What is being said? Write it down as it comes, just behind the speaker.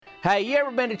Hey, you ever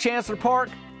been to Chancellor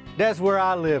Park? That's where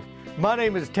I live. My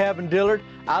name is Tavin Dillard.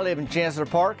 I live in Chancellor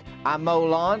Park. I mow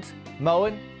lawns,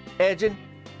 mowing, edging,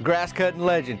 grass cutting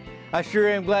legend. I sure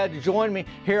am glad to join me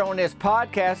here on this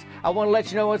podcast. I want to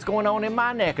let you know what's going on in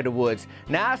my neck of the woods.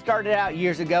 Now, I started out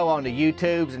years ago on the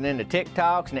YouTubes and then the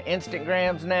TikToks and the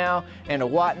Instagrams now and the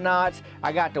whatnots.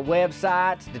 I got the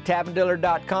websites, the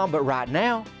TavinDillard.com, but right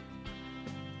now,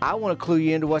 I want to clue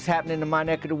you into what's happening in my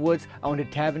neck of the woods on the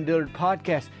Tavin Dillard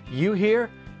podcast. You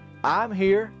here? I'm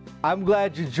here. I'm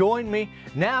glad you joined me.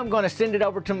 Now I'm going to send it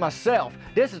over to myself.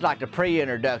 This is like the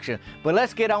pre-introduction, but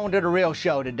let's get on to the real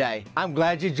show today. I'm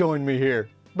glad you joined me here.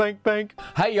 Bank, bank.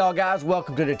 Hey, y'all guys.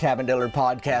 Welcome to the Tavin Dillard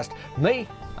podcast.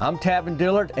 I'm Tavin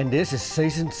Dillard, and this is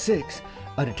season 6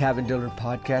 of the Tavin Dillard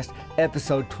podcast,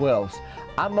 episode 12.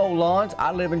 I mow lawns,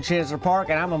 I live in Chancellor Park,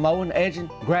 and I'm a mowing, edging,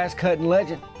 grass cutting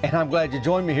legend. And I'm glad you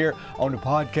joined me here on the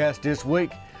podcast this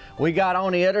week. We got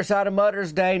on the other side of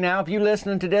Mother's Day now. If you're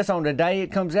listening to this on the day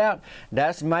it comes out,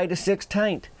 that's May the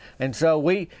 16th. And so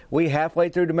we halfway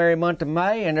through the merry month of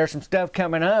May, and there's some stuff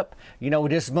coming up,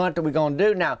 this month that we're going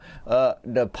to do. Now,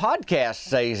 the podcast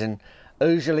season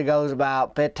usually goes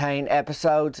about 15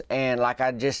 episodes, and like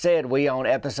I just said, we on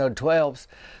episode 12.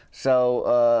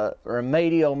 So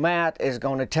Remedial Matt is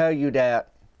going to tell you that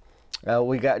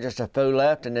we got just a few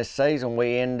left in this season.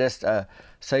 We end this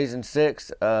season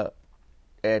 6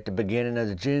 at the beginning of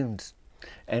the Junes,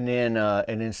 and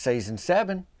then season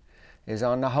 7 is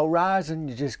on the horizon.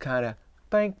 You just kind of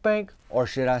bank, or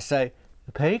should I say,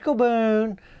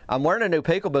 peekaboo. I'm wearing a new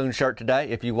peekaboo shirt today.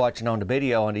 If you're watching on the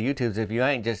video on the YouTubes, if you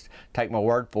ain't, just take my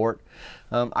word for it.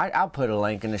 I'll put a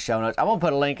link in the show notes. I'm gonna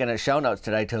put a link in the show notes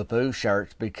today to a few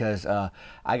shirts because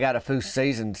I got a few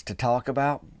seasons to talk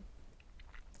about.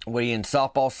 We in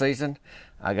softball season.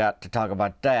 I got to talk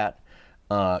about that.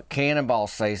 Cannonball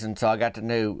season. So I got the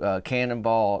new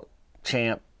Cannonball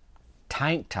Champ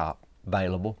tank top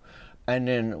available. And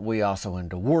then we also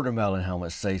into watermelon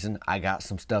helmet season. I got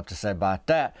some stuff to say about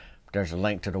that. There's a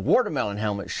link to the watermelon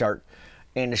helmet shirt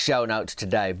in the show notes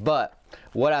today. But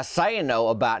what I was saying though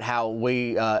about how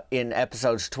we in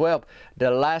episodes 12,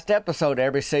 the last episode of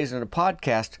every season of the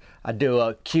podcast, I do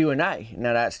a Q&A.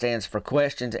 Now that stands for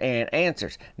questions and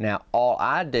answers. Now all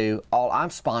I'm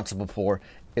responsible for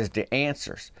is the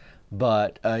answers.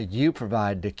 But you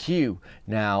provide the Q.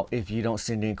 Now, if you don't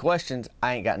send in questions,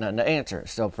 I ain't got nothing to answer.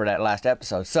 So for that last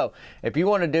episode. So if you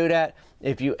want to do that,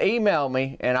 if you email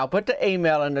me, and I'll put the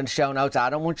email in the show notes. I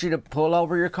don't want you to pull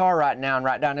over your car right now and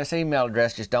write down this email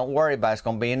address. Just don't worry about it. It's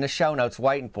going to be in the show notes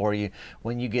waiting for you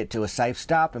when you get to a safe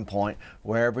stopping point,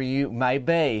 wherever you may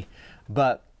be.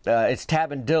 But it's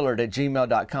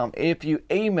tavindillard@gmail.com. If you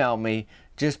email me,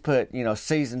 just put,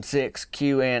 season 6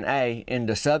 Q&A in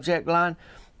the subject line.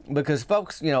 Because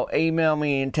folks, email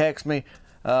me and text me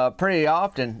pretty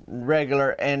often,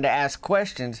 regular, and to ask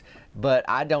questions, but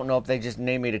I don't know if they just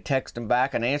need me to text them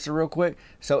back and answer real quick.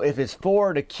 So if it's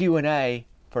for the Q&A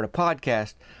for the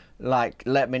podcast,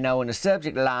 let me know in the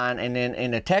subject line, and then in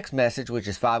the text message, which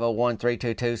is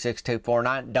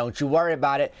 501-322-6249. Don't you worry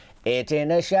about it. It's in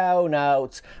the show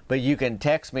notes. But you can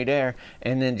text me there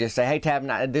and then just say, hey,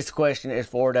 Tavin, this question is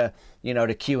for the,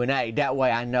 the Q&A. That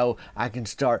way I know I can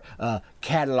start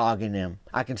cataloging them.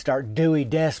 I can start Dewey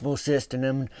Decimal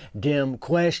System them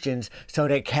questions so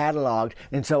they're cataloged.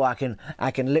 And so I can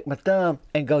lick my thumb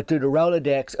and go through the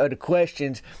Rolodex of the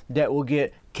questions that will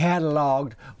get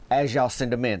cataloged as y'all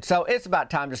send them in. So it's about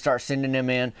time to start sending them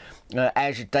in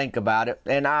as you think about it.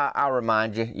 And I'll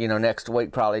remind you, next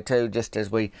week probably too, just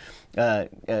as we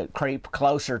creep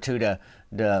closer to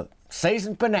the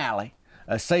season finale,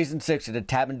 season 6 of the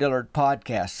Tavin Dillard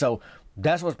podcast. So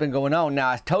that's what's been going on.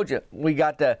 Now, I told you, we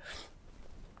got the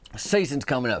seasons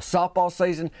coming up. Softball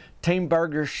season, Team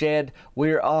Burger Shed.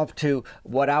 We're off to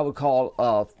what I would call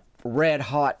a red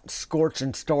hot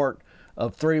scorching start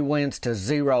of 3 wins to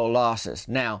 0 losses.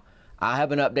 Now, I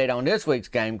have an update on this week's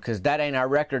game because that ain't our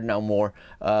record no more.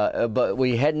 But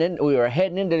we were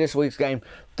heading into this week's game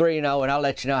 3-0, and I'll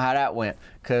let you know how that went.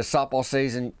 Because softball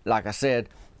season, like I said,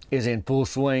 is in full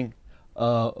swing.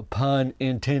 Pun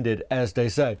intended, as they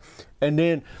say. And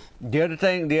then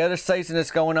the other season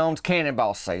that's going on is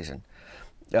Cannonball season.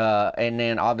 And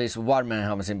then obviously watermelon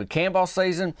helmet season. But Cannonball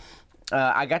season,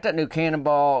 I got that new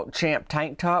Cannonball Champ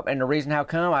tank top, and the reason how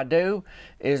come I do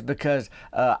is because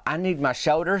I need my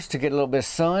shoulders to get a little bit of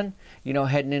sun,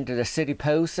 heading into the city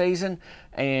pool season.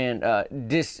 And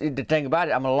the thing about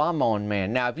it, I'm a lawn mowing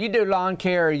man. Now, if you do lawn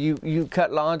care or you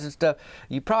cut lawns and stuff,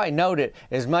 you probably know that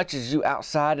as much as you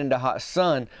outside in the hot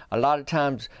sun, a lot of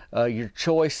times your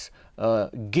choice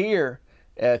gear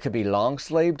It could be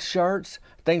long-sleeved shirts,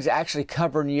 things actually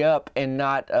covering you up and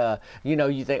not,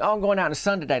 you think, oh, I'm going out in the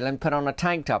sun today, let me put on a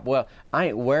tank top. Well, I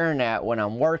ain't wearing that when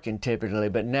I'm working typically,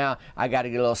 but now I got to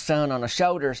get a little sun on the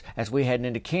shoulders as we heading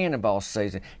into cannonball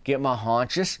season. Get my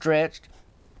haunches stretched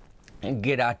and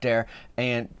get out there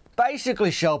and basically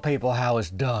show people how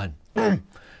it's done.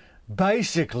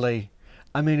 Basically,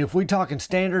 I mean, if we talking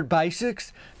standard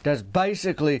basics, that's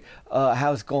basically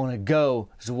how it's going to go,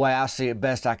 is the way I see it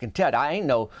best I can tell. I ain't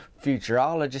no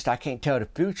futurologist. I can't tell the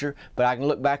future, but I can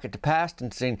look back at the past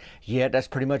and see, yeah, that's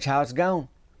pretty much how it's going.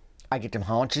 I get them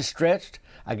haunches stretched.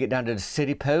 I get down to the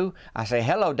city pool. I say,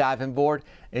 hello, diving board.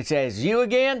 It says, you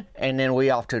again? And then we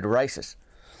off to the races.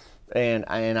 And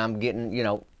I'm getting,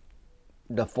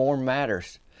 the form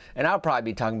matters. And I'll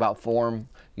probably be talking about form,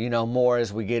 more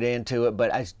as we get into it, but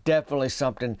it's definitely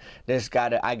something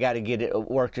I got to get it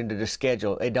worked into the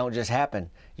schedule. It don't just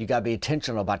happen. You got to be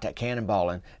intentional about that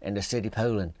cannonballing and the city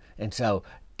pooling. And so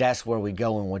that's where we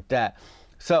going with that.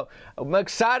 So I'm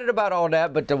excited about all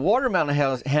that, but the watermelon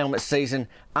helmet season,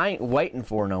 I ain't waiting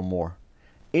for no more.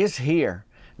 It's here.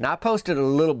 Now, I posted a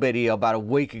little video about a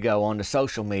week ago on the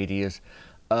social medias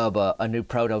of a new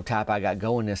prototype I got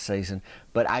going this season,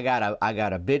 but I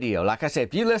got a video. Like I said,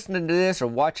 if you're listening to this or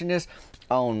watching this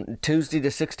on Tuesday the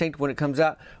 16th when it comes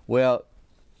out, well,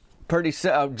 just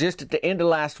at the end of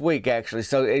last week actually,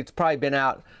 so it's probably been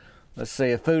out, let's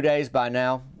see, a few days by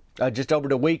now, just over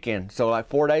the weekend. So like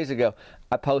 4 days ago,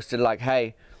 I posted like,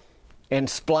 hey, and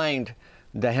explained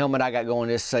the helmet I got going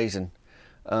this season.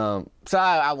 So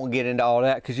I won't get into all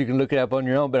that because you can look it up on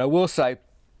your own, but I will say,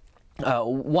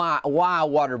 why a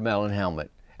watermelon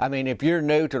helmet? I mean, if you're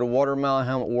new to the watermelon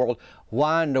helmet world,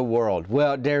 why in the world?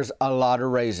 Well, there's a lot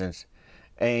of reasons.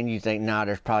 And you think, nah,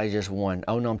 there's probably just one.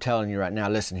 Oh, no, I'm telling you right now,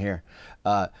 listen here.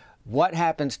 What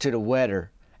happens to the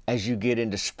weather as you get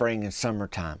into spring and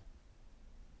summertime?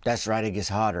 That's right, it gets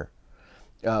hotter.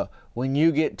 When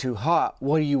you get too hot,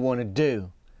 what do you want to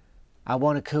do? I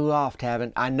want to cool off,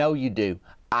 Tavin. I know you do.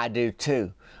 I do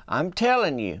too. I'm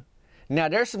telling you. Now,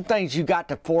 there's some things you got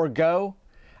to forego.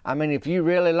 I mean, if you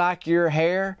really like your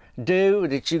hair do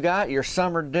that you got, your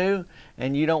summer do,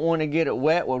 and you don't want to get it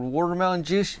wet with watermelon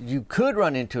juice, you could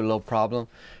run into a little problem.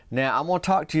 Now, I'm going to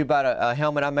talk to you about a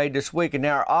helmet I made this week, and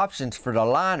there are options for the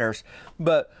liners.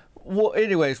 But,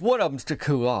 anyways, one of them's to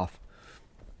cool off.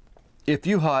 If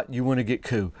you hot, you want to get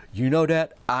cool. You know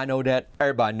that. I know that.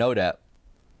 Everybody know that.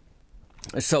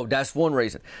 So that's one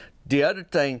reason. The other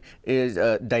thing is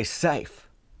they safe.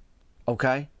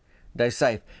 Okay, they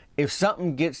safe. If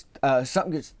something gets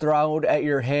thrown at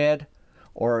your head,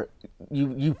 or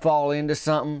you fall into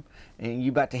something and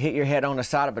you about to hit your head on the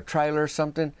side of a trailer or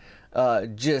something,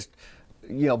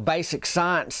 basic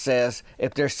science says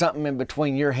if there's something in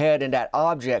between your head and that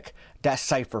object, that's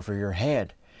safer for your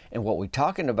head. And what we're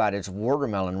talking about is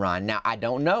watermelon rind. Now, I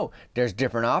don't know. There's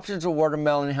different options of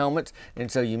watermelon helmets,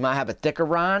 and so you might have a thicker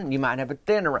rind, you might have a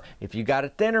thinner rind. If you got a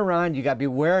thinner rind, you got to be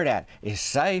aware of that. It's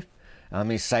safe. I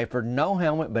mean, safer than no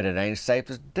helmet, but it ain't as safe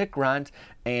as thick rinds.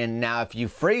 And now, if you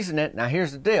freezing it, now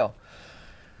here's the deal.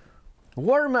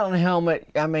 Watermelon helmet,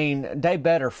 I mean, they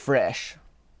better fresh.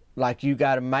 Like, you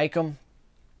got to make them,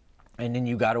 and then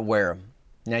you got to wear them.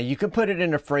 Now, you can put it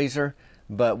in the freezer,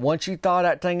 but once you thaw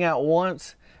that thing out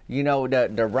once,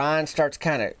 the rind starts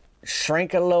kind of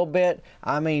shrink a little bit.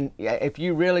 I mean, if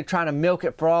you really trying to milk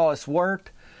it for all it's worth,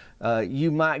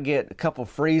 you might get a couple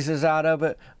freezes out of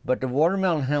it. But the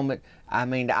watermelon helmet, I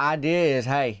mean, the idea is,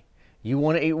 hey, you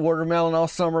want to eat watermelon all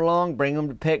summer long, bring them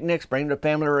to picnics, bring them to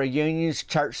family reunions,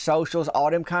 church socials, all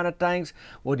them kind of things.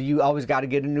 Well, do you always got to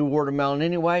get a new watermelon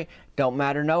anyway? Don't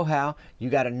matter no how. You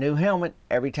got a new helmet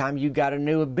every time you got a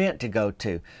new event to go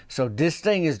to. So this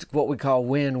thing is what we call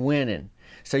win-winning.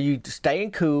 So you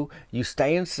staying cool, you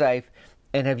staying safe.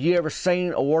 And have you ever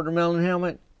seen a watermelon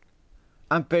helmet?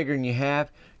 I'm figuring you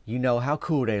have. You know how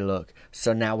cool they look.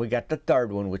 So now we got the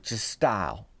third one, which is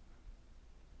style.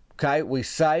 Okay, we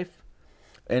safe,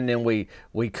 and then we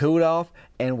cooled off,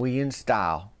 and we in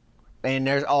style. And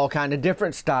there's all kind of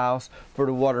different styles for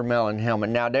the watermelon helmet.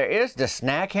 Now there is the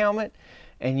snack helmet.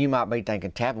 And you might be thinking,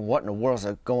 Tavin, what in the world's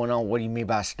going on? What do you mean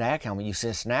by snack helmet? You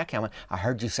said snack helmet. I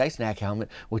heard you say snack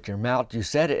helmet. With your mouth, you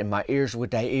said it. And my ears,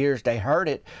 with their ears, they heard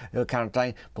it, kind of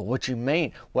thing. But what you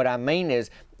mean? What I mean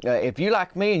is, if you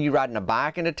like me and you riding a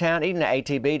bike into town, eating an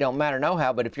ATV, don't matter no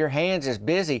how. But if your hands is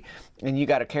busy and you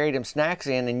got to carry them snacks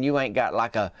in and you ain't got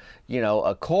like a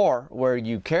car where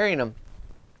you carrying them,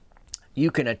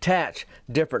 you can attach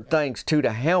different things to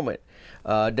the helmet.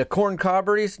 The corn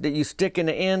cobberies that you stick in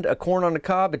the end of corn on the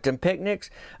cob at them picnics,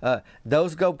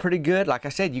 those go pretty good. Like I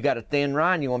said, you got a thin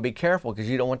rind. You want to be careful because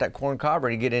you don't want that corn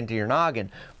cobbery to get into your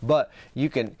noggin. But you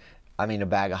can, a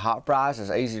bag of hot fries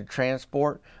is easy to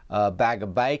transport. A bag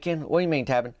of bacon. What do you mean,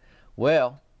 Tabin?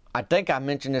 Well, I think I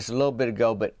mentioned this a little bit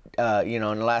ago, but in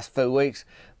the last few weeks.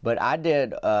 But I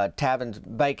did Tavin's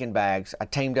bacon bags. I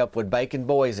teamed up with Bacon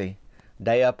Boise.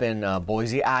 They up in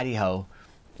Boise, Idaho,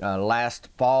 last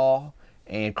fall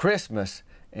and Christmas,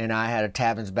 and I had a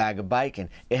Tavin's bag of bacon.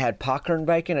 It had popcorn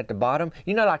bacon at the bottom.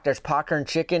 Like there's popcorn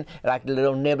chicken, like the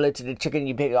little niblets of the chicken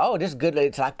you pick. Oh, this is good.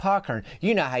 It's like popcorn.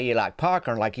 You know how you like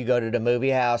popcorn, like you go to the movie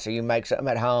house or you make something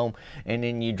at home and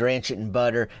then you drench it in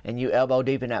butter and you elbow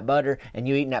deep in that butter and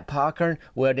you eating that popcorn.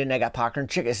 Well, then they got popcorn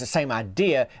chicken. It's the same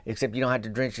idea, except you don't have to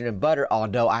drench it in butter,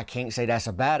 although I can't say that's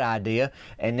a bad idea.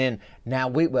 And then now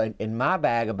in my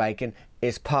bag of bacon,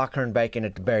 it's popcorn bacon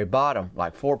at the very bottom,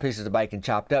 like 4 pieces of bacon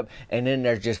chopped up, and then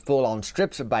there's just full-on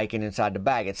strips of bacon inside the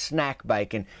bag. It's snack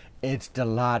bacon. It's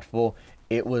delightful.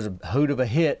 It was a hoot of a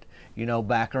hit,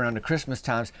 back around the Christmas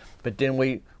times. But then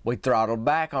we throttled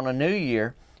back on a new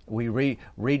year. We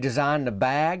redesigned the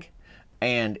bag,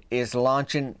 and it's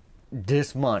launching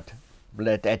this month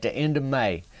at the end of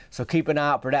May. So keep an eye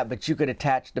out for that. But you could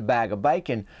attach the bag of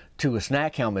bacon to a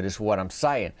snack helmet is what I'm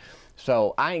saying.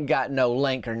 So I ain't got no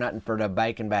link or nothing for the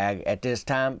bacon bag at this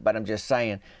time, but I'm just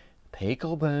saying,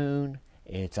 Pickle Boone,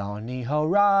 it's on the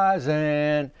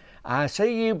horizon. I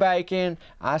see you bacon,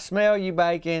 I smell you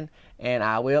bacon, and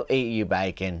I will eat you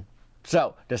bacon.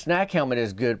 So the snack helmet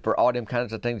is good for all them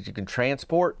kinds of things you can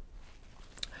transport,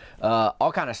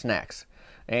 all kind of snacks.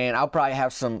 And I'll probably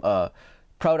have some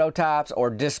prototypes or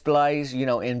displays,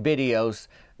 in videos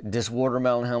this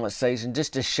watermelon helmet season,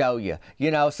 just to show you.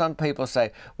 Some people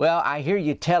say, well, I hear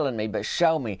you telling me, but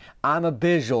show me. I'm a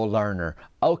visual learner.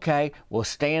 Okay, well,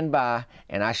 stand by,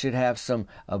 and I should have some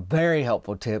very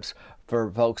helpful tips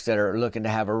for folks that are looking to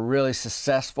have a really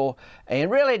successful and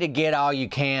really to get all you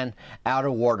can out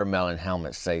of watermelon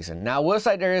helmet season. Now, I will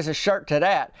say there is a shirt to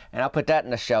that, and I'll put that in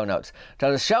the show notes.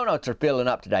 So the show notes are filling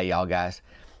up today, y'all guys.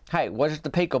 Hey, where's the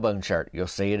Pickle Boone shirt? You'll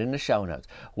see it in the show notes.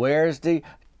 Where's the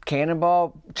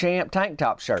Cannonball Champ tank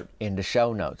top shirt? In the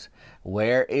show notes.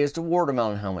 Where is the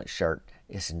watermelon helmet shirt?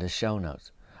 It's in the show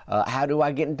notes. How do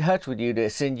I get in touch with you to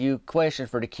send you questions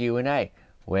for the Q&A?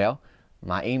 Well,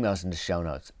 my email's in the show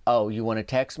notes. Oh, you want to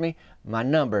text me? My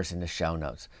number's in the show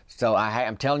notes. So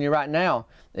I'm telling you right now,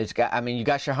 you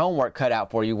got your homework cut out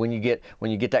for you when you get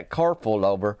that car pulled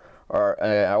over, or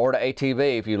the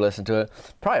ATV if you listen to it.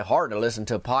 Probably hard to listen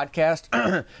to a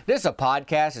podcast. This is a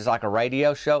podcast. It's like a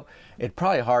radio show. It's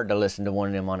probably hard to listen to one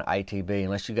of them on an ATV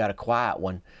unless you got a quiet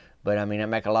one. But it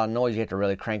make a lot of noise. You have to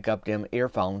really crank up them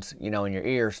earphones, in your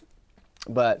ears.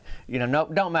 But,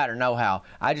 don't matter no how.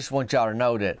 I just want y'all to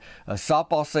know that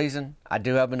softball season, I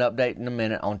do have an update in a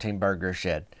minute on Team Burger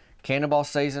Shed. Cannonball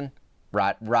season,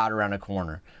 right around the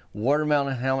corner.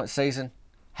 Watermelon helmet season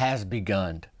has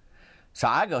begun. So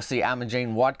I go see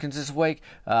Imogene Watkins this week.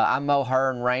 I mow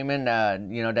her and Raymond,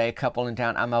 they a couple in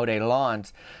town. I mow their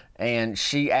lawns. And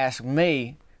she asked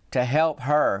me to help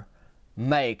her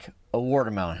make a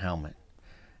watermelon helmet.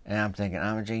 And I'm thinking,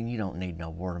 Imogene, you don't need no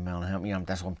watermelon helmet.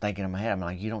 That's what I'm thinking in my head. I'm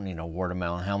like, you don't need no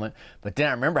watermelon helmet. But then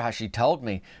I remember how she told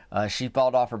me she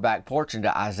falled off her back porch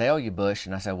into azalea bush.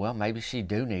 And I said, well, maybe she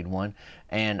do need one.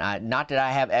 And not that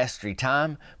I have extra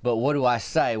time, but what do I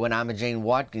say when Imogene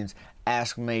Watkins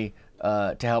asked me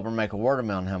to help her make a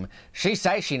watermelon helmet? She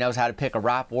says she knows how to pick a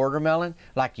ripe watermelon,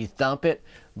 like you thump it.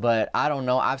 But I don't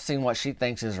know. I've seen what she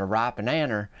thinks is a ripe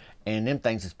nanner, and them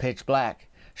things is pitch black.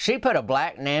 She put a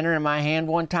black nanner in my hand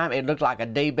one time. It looked like a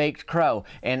de-baked crow.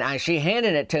 And she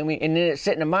handed it to me, and then it's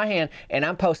sitting in my hand, and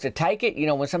I'm supposed to take it.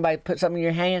 When somebody puts something in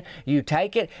your hand, you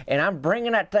take it, and I'm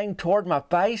bringing that thing toward my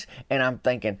face, and I'm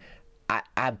thinking,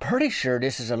 I'm pretty sure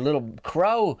this is a little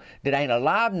crow that ain't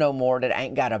alive no more, that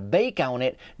ain't got a beak on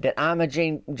it, that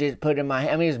Imogene just put in my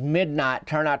hand. It's midnight,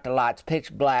 turn out the lights,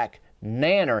 pitch black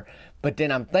nanner. But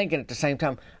then I'm thinking at the same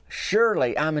time,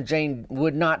 surely Imogene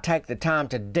would not take the time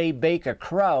to de-beak a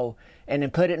crow and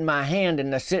then put it in my hand in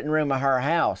the sitting room of her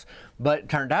house. But it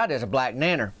turned out it's a black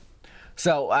nanner.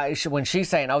 So when she's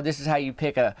saying, oh, this is how you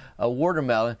pick a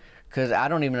watermelon, because I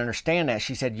don't even understand that.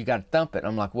 She said, you got to thump it.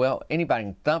 I'm like, well, anybody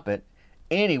can thump it.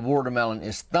 Any watermelon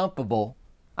is thumpable.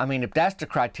 If that's the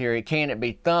criteria, can it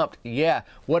be thumped? Yeah.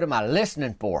 What am I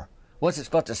listening for? What's it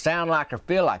supposed to sound like or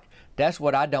feel like? That's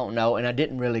what I don't know, and I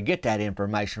didn't really get that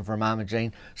information from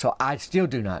Imogene, so I still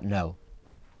do not know.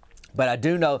 But I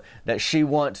do know that she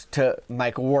wants to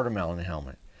make a watermelon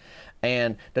helmet.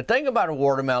 And the thing about a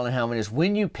watermelon helmet is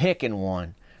when you picking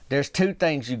one, there's two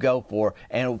things you go for.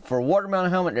 And for a watermelon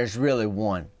helmet, there's really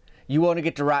one. You want to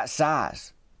get the right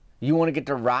size. You want to get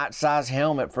the right size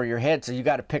helmet for your head, so you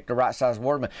got to pick the right size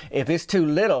watermelon. If it's too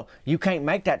little, you can't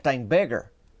make that thing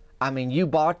bigger. I mean, you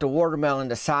bought the watermelon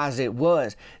the size it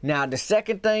was. Now, the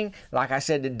second thing, like I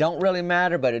said, it don't really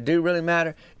matter, but it do really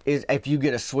matter, is if you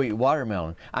get a sweet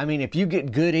watermelon. I mean, if you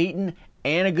get good eating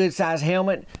and a good size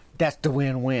helmet, that's the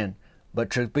win-win.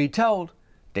 But truth be told,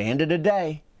 at the end of the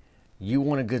day, you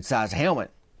want a good size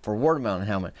helmet for a watermelon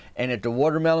helmet. And if the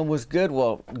watermelon was good,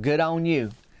 well, good on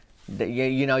you.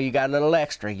 You know, you got a little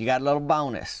extra. You got a little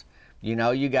bonus. You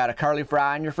know, you got a curly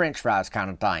fry in your french fries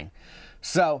kind of thing.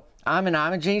 So, I'm in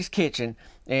Imogene's kitchen,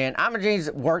 and Imogene's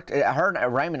worked, her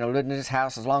and Raymond have lived in this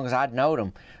house as long as I'd known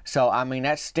them. So, I mean,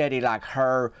 that's steady like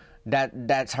her,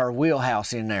 that's her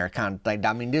wheelhouse in there kind of thing.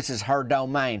 I mean, this is her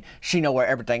domain. She know where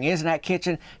everything is in that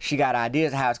kitchen. She got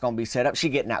ideas of how it's going to be set up. She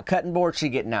getting out cutting boards. She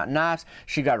getting out knives.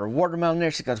 She got her watermelon there.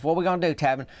 She goes, what we going to do,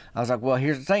 Tavin? I was like, well,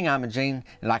 here's the thing, Imogene.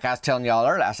 And like I was telling y'all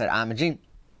earlier, I said, Imogene,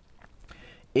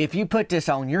 if you put this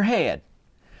on your head,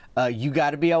 you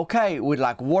got to be okay with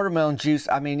like watermelon juice.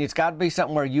 I mean, it's got to be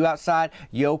something where you outside,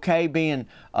 you okay being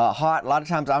hot. A lot of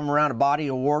times I'm around a body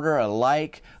of water, a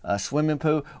lake, a swimming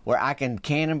pool, where I can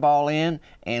cannonball in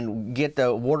and get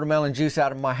the watermelon juice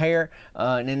out of my hair.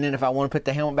 And then if I want to put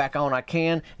the helmet back on, I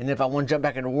can. And then if I want to jump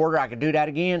back in the water, I can do that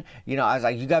again. You know, I was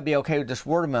like, you got to be okay with this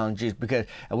watermelon juice, because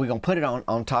we're going to put it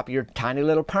on top of your tiny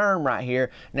little perm right here.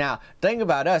 Now, think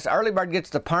about us. Early Bird gets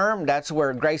the perm. That's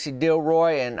where Gracie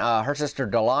Dilroy and her sister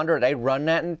Delondra, they run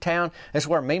that in town. That's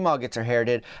where Meemaw gets her hair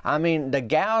did. I mean, the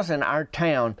gals in our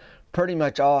town pretty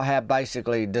much all have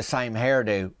basically the same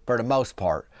hairdo for the most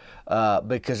part,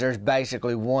 because there's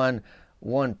basically one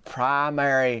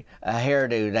primary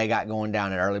hairdo they got going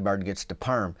down at Early Bird gets the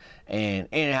perm. And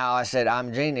anyhow, I said,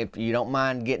 Imogene, if you don't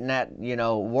mind getting that, you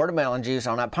know, watermelon juice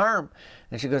on that perm.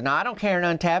 And she goes, no, I don't care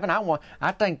none, Tavin.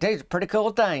 I think these are pretty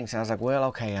cool things. And I was like, well,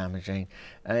 okay, Imogene.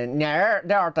 And now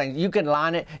there are things. You can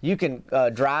line it. You can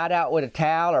dry it out with a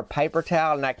towel or paper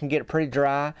towel, and that can get it pretty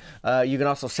dry. You can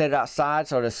also set it outside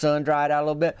so the sun dry it out a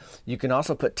little bit. You can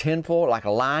also put tinfoil, like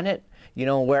line it, you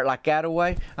know, wear it like that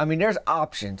away. I mean, there's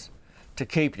options to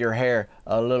keep your hair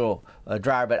a little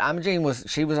drier. But Imogene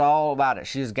was all about it.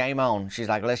 She was game on. She's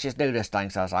like, let's just do this thing.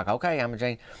 So I was like, okay,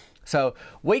 Imogene. So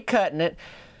we cutting it.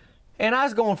 And I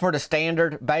was going for the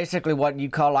standard, basically what you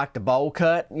call like the bowl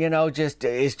cut, you know,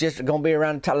 it's just going to be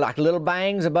around like little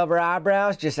bangs above her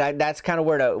eyebrows. Just that's kind of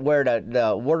where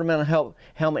the watermelon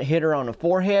helmet hit her on the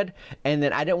forehead. And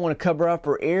then I didn't want to cover up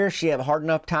her ears. She had a hard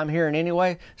enough time hearing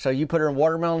anyway. So you put her in a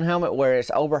watermelon helmet where it's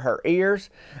over her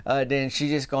ears, then she's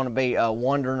just going to be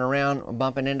wandering around,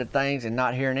 bumping into things and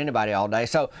not hearing anybody all day.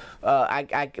 So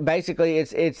I basically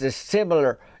it's a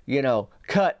similar, you know,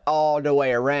 cut all the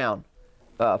way around.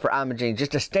 For Imogene,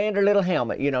 just a standard little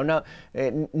helmet, you know,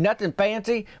 nothing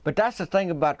fancy. But that's the thing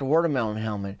about the watermelon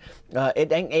helmet.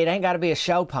 It ain't got to be a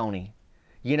show pony,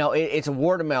 you know. It's a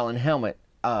watermelon helmet,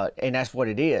 and that's what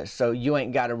it is. So you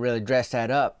ain't got to really dress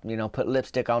that up, you know, put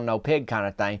lipstick on no pig kind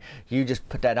of thing. You just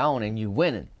put that on and you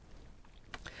winning.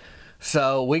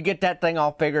 So we get that thing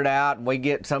all figured out. We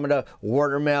get some of the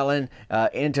watermelon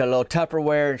into a little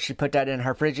Tupperware, and she put that in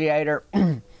her refrigerator.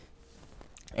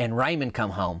 And Raymond come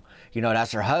home. You know,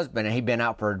 that's her husband, and he'd been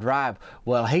out for a drive.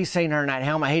 Well, he seen her in that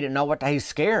helmet. He didn't know he's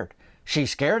scared. She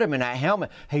scared him in that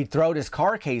helmet. He throwed his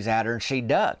car keys at her, and she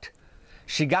ducked.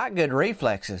 She got good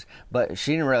reflexes, but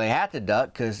she didn't really have to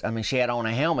duck because, I mean, she had on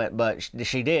a helmet, but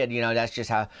she did. You know, that's just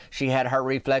how she had her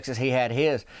reflexes. He had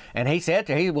his. And he said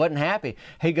to her, he wasn't happy.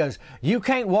 He goes, you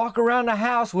can't walk around the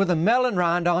house with a melon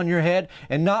rind on your head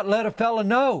and not let a fella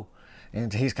know.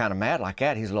 And he's kind of mad like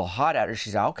that. He's a little hot at her.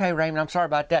 She's like, okay, Raymond, I'm sorry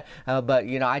about that. But,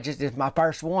 you know, it's my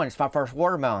first one. It's my first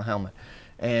watermelon helmet.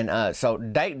 And so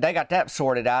they got that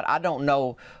sorted out. I don't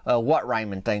know what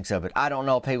Raymond thinks of it. I don't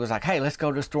know if he was like, hey, let's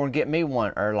go to the store and get me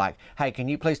one. Or like, hey, can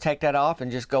you please take that off and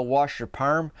just go wash your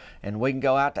perm and we can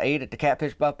go out to eat at the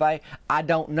Catfish Buffet? I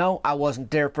don't know. I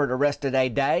wasn't there for the rest of their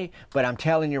day. But I'm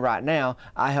telling you right now,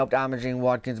 I helped Imogene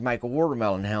Watkins make a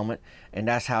watermelon helmet. And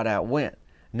that's how that went.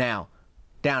 Now,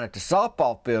 down at the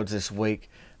softball fields this week,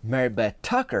 Mary Beth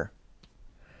Tucker.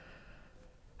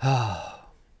 Y'all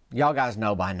guys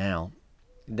know by now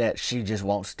that she just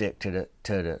won't stick to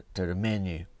the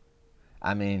menu.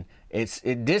 I mean, this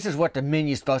is what the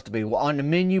menu's supposed to be. On the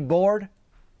menu board,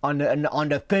 on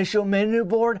the official menu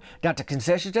board, down to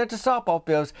concessions at the softball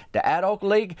fields, the Ad Oak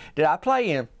League that I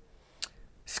play in,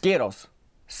 Skittles,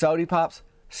 Soda Pops,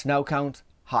 snow cones,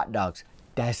 hot dogs.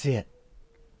 That's it.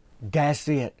 That's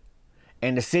it.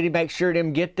 And the city makes sure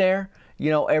them get there, you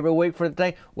know, every week for the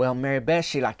thing. Well, Mary Beth,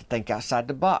 she like to think outside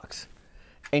the box.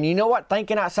 And you know what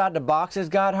thinking outside the box has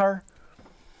got her?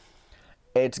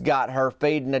 It's got her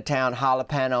feeding the town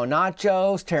jalapeno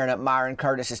nachos, tearing up Myron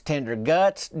Curtis's tender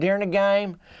guts during the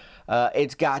game.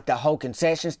 It's got the whole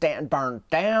concession stand burned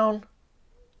down.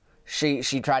 She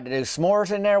tried to do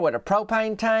s'mores in there with a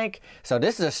propane tank. So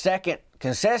this is a second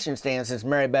concession stand since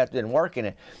Mary Beth been working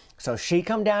it. So she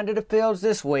come down to the fields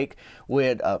this week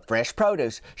with fresh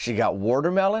produce. She got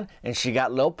watermelon and she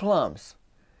got little plums.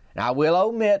 Now I will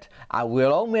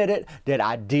omit it that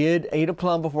I did eat a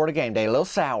plum before the game. They a little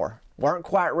sour. Weren't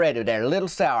quite ready. They're a little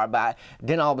sour. But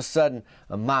then all of a sudden,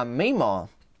 my Meemaw,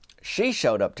 she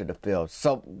showed up to the field.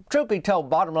 So truth be told,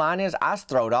 bottom line is I was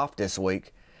throwed off this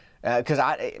week. Because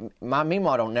my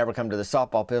Meemaw don't never come to the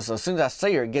softball field. So as soon as I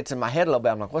see her, it gets in my head a little bit.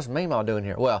 I'm like, what's Meemaw doing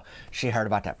here? Well, she heard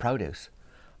about that produce.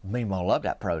 Meemaw loved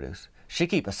that produce. She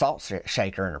keep a salt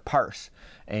shaker in her purse.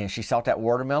 And she salt that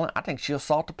watermelon. I think she'll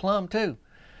salt the plum too.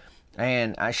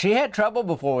 And she had trouble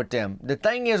before with them. The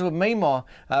thing is with Meemaw,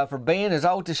 for being as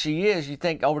old as she is, you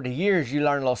think over the years you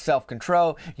learn a little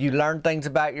self-control. You learn things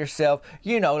about yourself.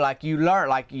 You know, like you learn,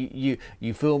 like you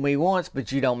fool me once,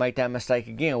 but you don't make that mistake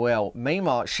again. Well,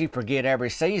 Meemaw, she forget every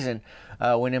season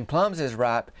when them plums is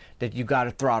ripe that you got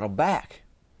to throttle back.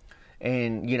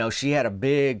 And, you know, she had a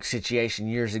big situation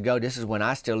years ago. This is when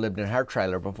I still lived in her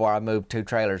trailer before I moved 2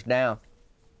 trailers down.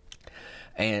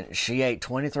 And she ate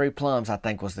 23 plums, I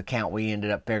think was the count we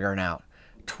ended up figuring out.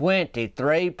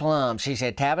 23 plums. She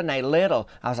said, Tabin, they little.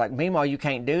 I was like, Meemaw, you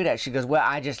can't do that. She goes, well,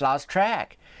 I just lost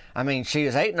track. I mean, she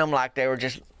was eating them like they were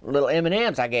just little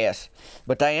M&Ms, I guess.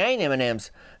 But they ain't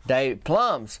M&Ms. They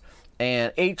plums.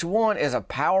 And each one is a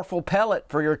powerful pellet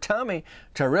for your tummy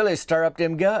to really stir up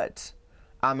them guts.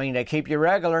 I mean, they keep you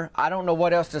regular. I don't know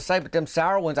what else to say, but them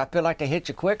sour ones, I feel like they hit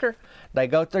you quicker. They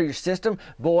go through your system,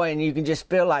 boy, and you can just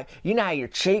feel like, you know how your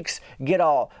cheeks get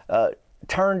all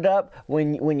turned up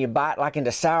when you bite like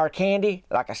into sour candy,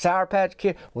 like a Sour Patch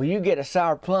Kid? Well, you get a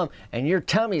sour plum, and your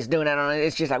tummy's doing that on it.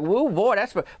 It's just like, whoa, boy,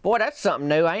 that's something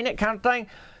new, ain't it, kind of thing?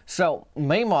 So,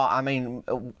 meanwhile, I mean,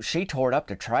 she tore up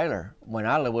the trailer. When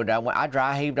I lived with her, I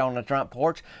dry heaved on the front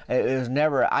porch. It was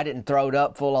never, I didn't throw it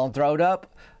up, full on throwed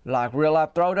up, like real life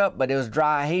throwed up, but it was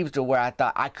dry heaves to where I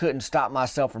thought I couldn't stop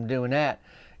myself from doing that.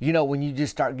 You know, when you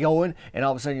just start going and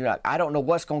all of a sudden you're like, I don't know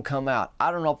what's going to come out.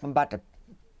 I don't know if I'm about to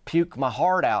puke my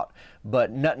heart out,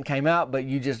 but nothing came out, but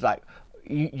you just like,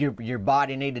 your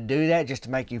body need to do that just to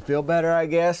make you feel better, I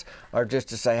guess, or just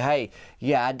to say, hey,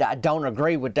 yeah, I don't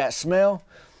agree with that smell.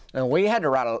 And we had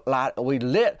to we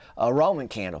lit a Roman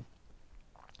candle.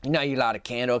 You know, you light a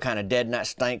candle, kind of deaden that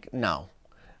stink. No,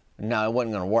 it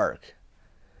wasn't going to work.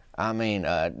 I mean,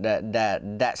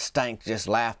 that stink just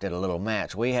laughed at a little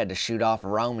match. We had to shoot off a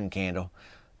Roman candle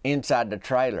inside the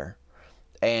trailer.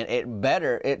 And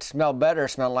it smelled better.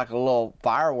 It smelled like a little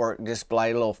firework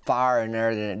display, a little fire in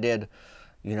there than it did,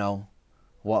 you know,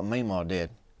 what Meemaw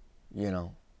did. You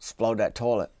know, explode that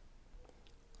toilet.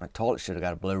 That toilet should have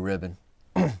got a blue ribbon.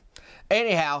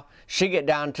 Anyhow, she get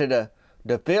down to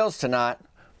the fields tonight,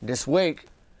 this week,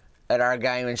 at our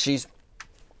game, and she's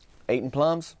eating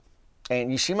plums.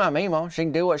 And she my Meemaw, she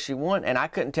can do what she wants, and I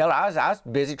couldn't tell her. I was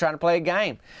busy trying to play a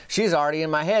game. She's already in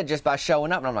my head just by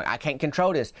showing up, and I'm like, I can't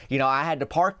control this. You know, I had to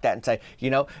park that and say, you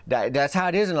know, that's how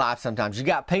it is in life sometimes. You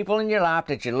got people in your life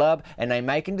that you love, and they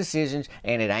making decisions,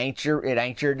 and it ain't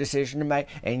your decision to make.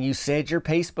 And you said your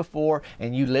piece before,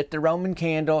 and you lit the Roman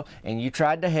candle, and you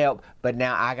tried to help, but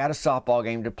now I got a softball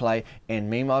game to play,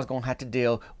 and Meemaw's gonna have to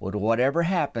deal with whatever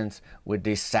happens with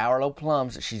these sour little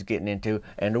plums that she's getting into,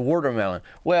 and the watermelon.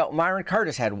 Well, Myron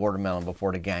Curtis had watermelon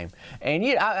before the game. And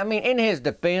I mean, in his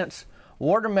defense,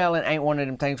 watermelon ain't one of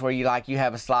them things where you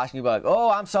have a slice and you be like, oh,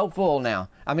 I'm so full now.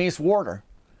 I mean, it's water.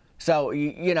 So,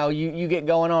 you get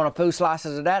going on a few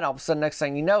slices of that, all of a sudden, next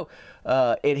thing you know,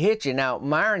 it hits you. Now,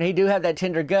 Myron, he do have that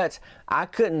tender guts. I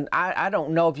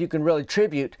don't know if you can really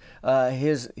attribute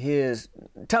his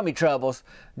tummy troubles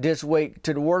this week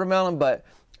to the watermelon, but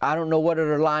I don't know what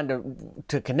other line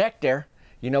to connect there.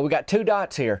 You know, we got 2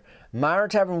 dots here.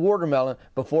 Myron's having watermelon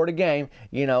before the game,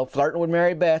 you know, flirting with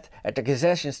Mary Beth at the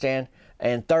concession stand,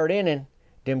 and third inning,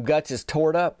 them guts is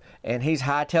tore up, and he's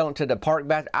hightailing to the park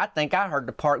bathroom. I think I heard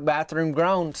the park bathroom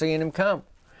groan seeing him come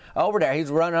over there.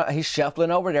 He's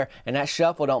shuffling over there, and that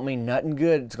shuffle don't mean nothing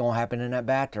good is going to happen in that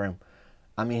bathroom.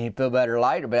 I mean, he'd feel better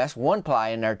later, but that's one ply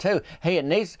in there, too. He at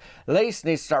least needs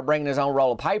to start bringing his own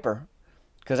roll of paper,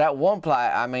 because that one ply,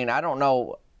 I mean, I don't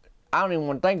know. I don't even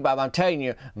want to think about it, but I'm telling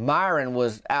you, Myron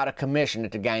was out of commission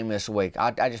at the game this week.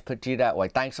 I just put it to you that way.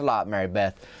 Thanks a lot, Mary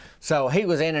Beth. So he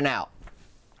was in and out.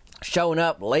 Showing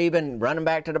up, leaving, running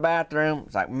back to the bathroom.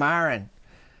 It's like, Myron,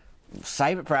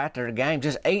 save it for after the game.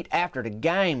 Just eat after the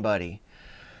game, buddy.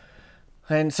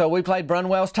 And so we played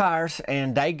Brunwell's Tires,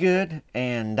 and they good,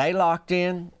 and they locked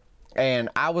in, and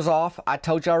I was off. I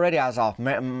told you already I was off.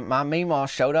 My Meemaw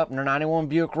showed up in her 91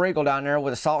 Buick Regal down there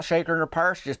with a salt shaker in her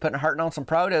purse, just hurting on some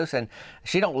produce, and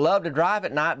she don't love to drive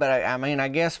at night, but I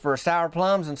guess for sour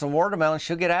plums and some watermelon,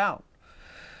 she'll get out.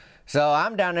 So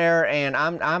I'm down there and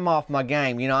I'm off my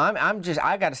game. You know,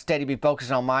 I got to steady be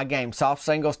focusing on my game. Soft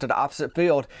singles to the opposite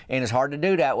field, and it's hard to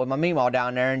do that with my Meemaw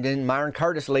down there, and then Myron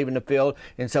Curtis leaving the field,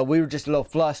 and so we were just a little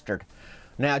flustered.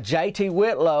 Now JT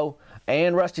Whitlow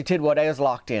and Rusty Tidwell, they was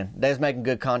locked in. They was making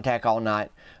good contact all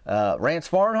night. Rance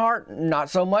Farnhart, not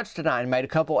so much tonight, and made a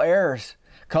couple errors.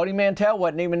 Cody Mantell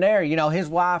wasn't even there. You know, his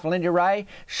wife, Linda Ray,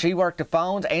 she worked the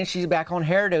phones, and she's back on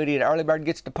hair duty. The early bird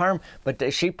gets the perm,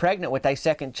 but she pregnant with a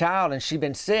second child, and she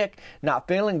been sick, not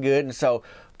feeling good, and so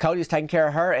Cody's taking care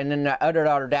of her, and then the other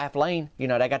daughter, Daphne, you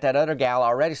know, they got that other gal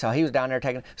already, so he was down there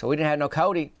taking, so we didn't have no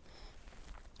Cody,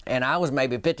 and I was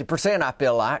maybe 50%, I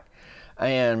feel like,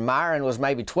 and Myron was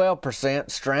maybe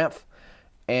 12% strength,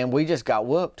 and we just got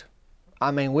whooped.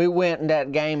 I mean, we went in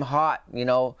that game hot, you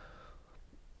know.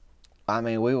 I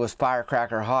mean, we was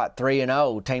firecracker hot,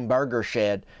 3-0, Team Burger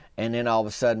Shed, and then all of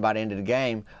a sudden, by the end of the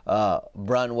game,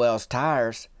 Brunwell's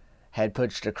Tires had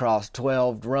pushed across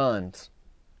 12 runs.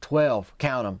 12,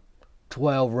 count them,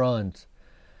 12 runs.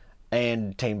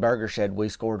 And Team Burger Shed, we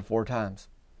scored 4 times.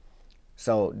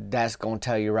 So that's going to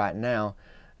tell you right now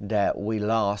that we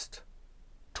lost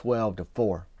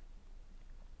 12-4.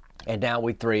 And now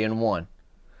we 3-1.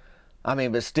 I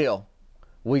mean, but still,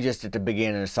 we just at the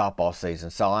beginning of softball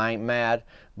season, so I ain't mad,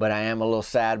 but I am a little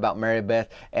sad about Mary Beth.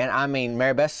 And I mean,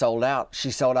 Mary Beth sold out. She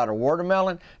sold out of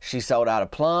watermelon. She sold out of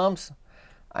plums.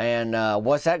 And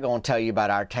what's that going to tell you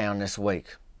about our town this week?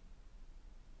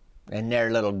 And their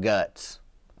little guts.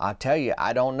 I'll tell you,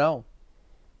 I don't know.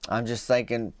 I'm just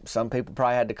thinking some people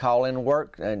probably had to call in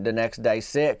work and the next day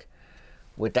sick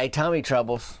with their tummy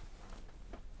troubles.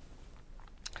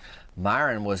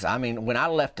 Myron was, I mean, when I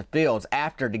left the fields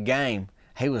after the game,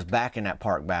 he was back in that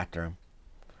park bathroom.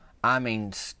 I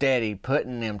mean, steady,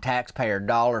 putting them taxpayer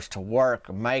dollars to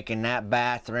work, making that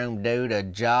bathroom do the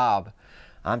job.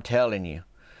 I'm telling you.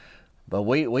 But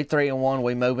we 3-1,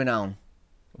 we moving on.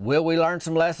 Will we learn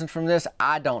some lessons from this?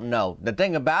 I don't know. The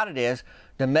thing about it is,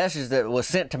 the message that was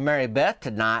sent to Mary Beth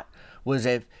tonight was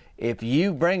if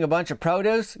you bring a bunch of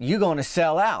produce, you're going to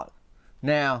sell out.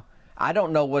 Now, I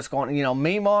don't know what's going on. You know,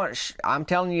 Meemaw, I'm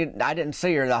telling you, I didn't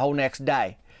see her the whole next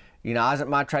day. You know, I was at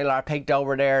my trailer, I peeked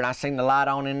over there, and I seen the light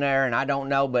on in there, and I don't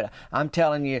know, but I'm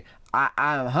telling you,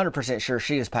 I'm 100% sure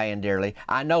she is paying dearly.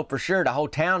 I know for sure the whole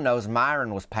town knows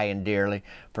Myron was paying dearly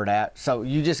for that. So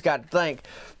you just got to think,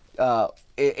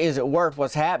 is it worth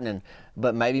what's happening?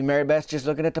 But maybe Mary Beth's just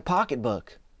looking at the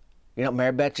pocketbook. You know,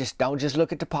 Mary Beth, don't just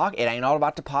look at the pocket. It ain't all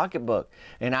about the pocketbook.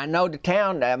 And I know the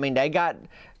town, I mean,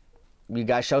 you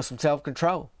guys show some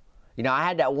self-control. You know, I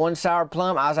had that one sour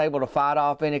plum. I was able to fight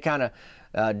off any kind of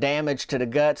damage to the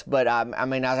guts, but I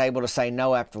mean, I was able to say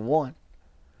no after one.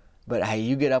 But hey,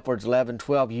 you get upwards 11,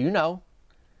 12, you know.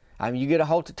 I mean, you get a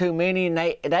hold of too many, and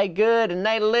they good, and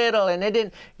they little, and they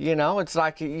didn't, you know, it's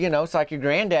like your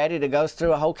granddaddy that goes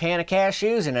through a whole can of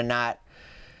cashews in a night.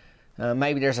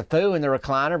 Maybe there's a foo in the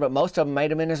recliner, but most of them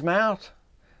made them in his mouth.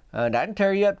 That can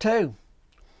tear you up too.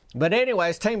 But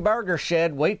anyways, Team Burger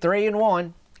Shed, we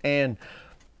 3-1, and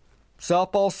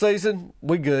softball season,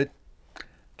 we good.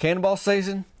 Cannonball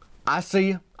season, I see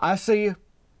you.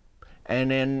 And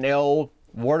then the old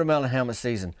watermelon helmet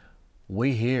season,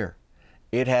 we here.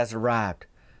 It has arrived.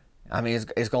 I mean,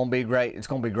 it's going to be great. It's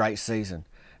going to be a great season.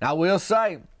 Now, I will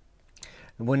say,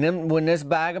 when this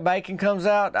bag of bacon comes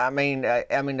out, I mean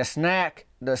the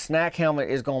snack helmet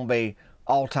is going to be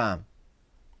all time.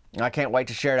 I can't wait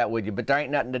to share that with you, but there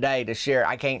ain't nothing today to share.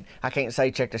 I can't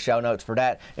say check the show notes for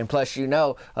that. And plus, you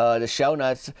know, the show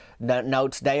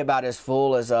notes they about as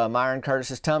full as Myron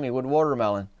Curtis's tummy with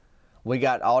watermelon. We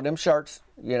got all them shirts.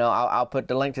 You know, I'll put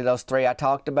the link to those 3 I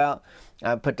talked about.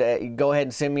 Go ahead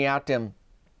and send me out them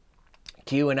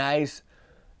Q&As,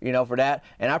 you know, for that.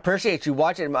 And I appreciate you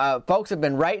watching. Folks have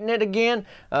been rating it again.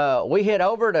 We hit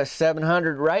over to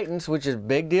 700 ratings, which is a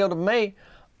big deal to me.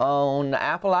 On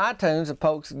Apple iTunes, the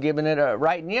folks giving it a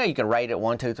rating. Yeah, you can rate it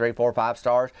 1, 2, 3, 4, 5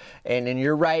 stars. And in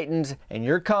your ratings and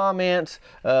your comments,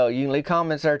 you can leave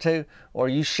comments there too, or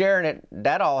you sharing it.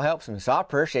 That all helps me. So I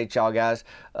appreciate y'all guys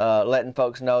letting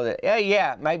folks know that,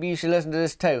 yeah, maybe you should listen to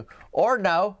this too. Or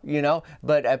no, you know.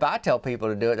 But if I tell people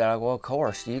to do it, they're like, well, of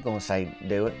course, you're going to say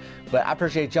do it. But I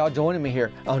appreciate y'all joining me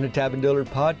here on the Tab and Dillard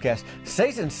podcast.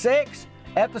 Season 6.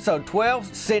 Episode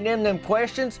 12, send in them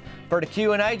questions for the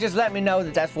Q&A. Just let me know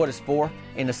that that's what it's for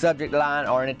in the subject line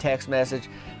or in a text message.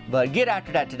 But get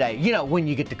after that today. You know, when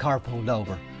you get the car pulled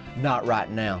over, not right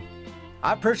now.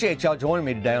 I appreciate y'all joining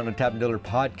me today on the Tap and Dillard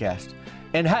podcast.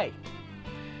 And hey,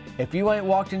 if you ain't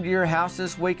walked into your house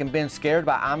this week and been scared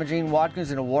by Imogene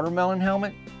Watkins in a watermelon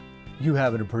helmet, you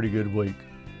having a pretty good week.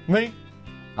 Me,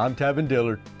 I'm Tap and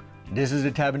Dillard. This is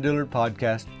the Tap and Dillard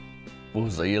podcast.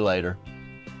 We'll see you later.